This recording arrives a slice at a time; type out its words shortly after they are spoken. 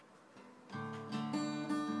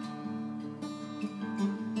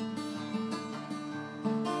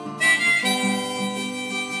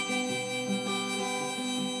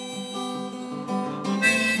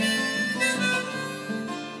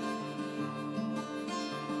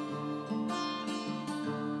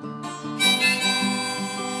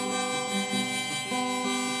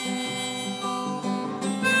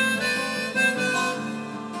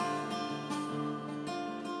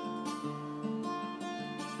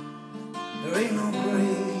There ain't no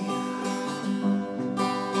grave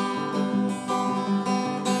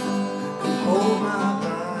can hold my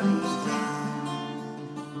body down.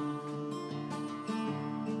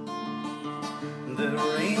 There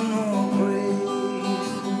ain't no grave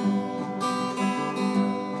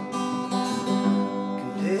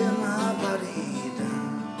can tear my body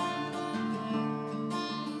down.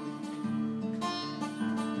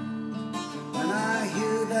 When I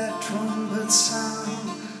hear that trumpet sound,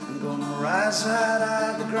 I'm gonna rise right out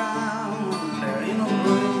of the ground. There ain't no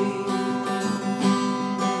grave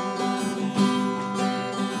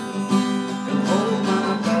can hold my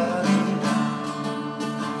body down.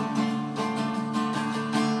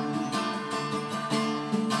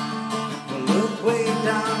 Well, look way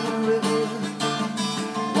down the river.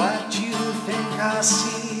 What you think I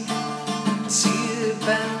see? See a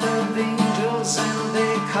band of angels and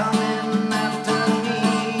they coming after me.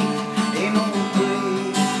 Ain't no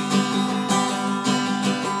grave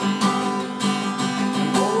can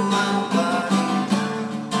hold my body down.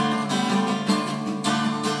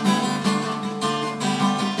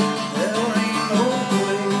 There ain't no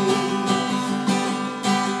grave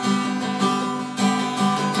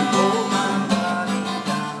can hold my body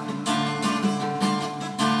down.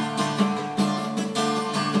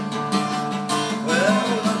 Well,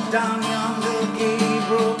 look down yonder,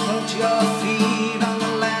 Gabriel, put your feet on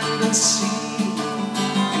the land and sea.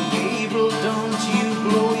 And Gabriel, don't you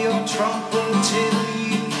blow your trumpet.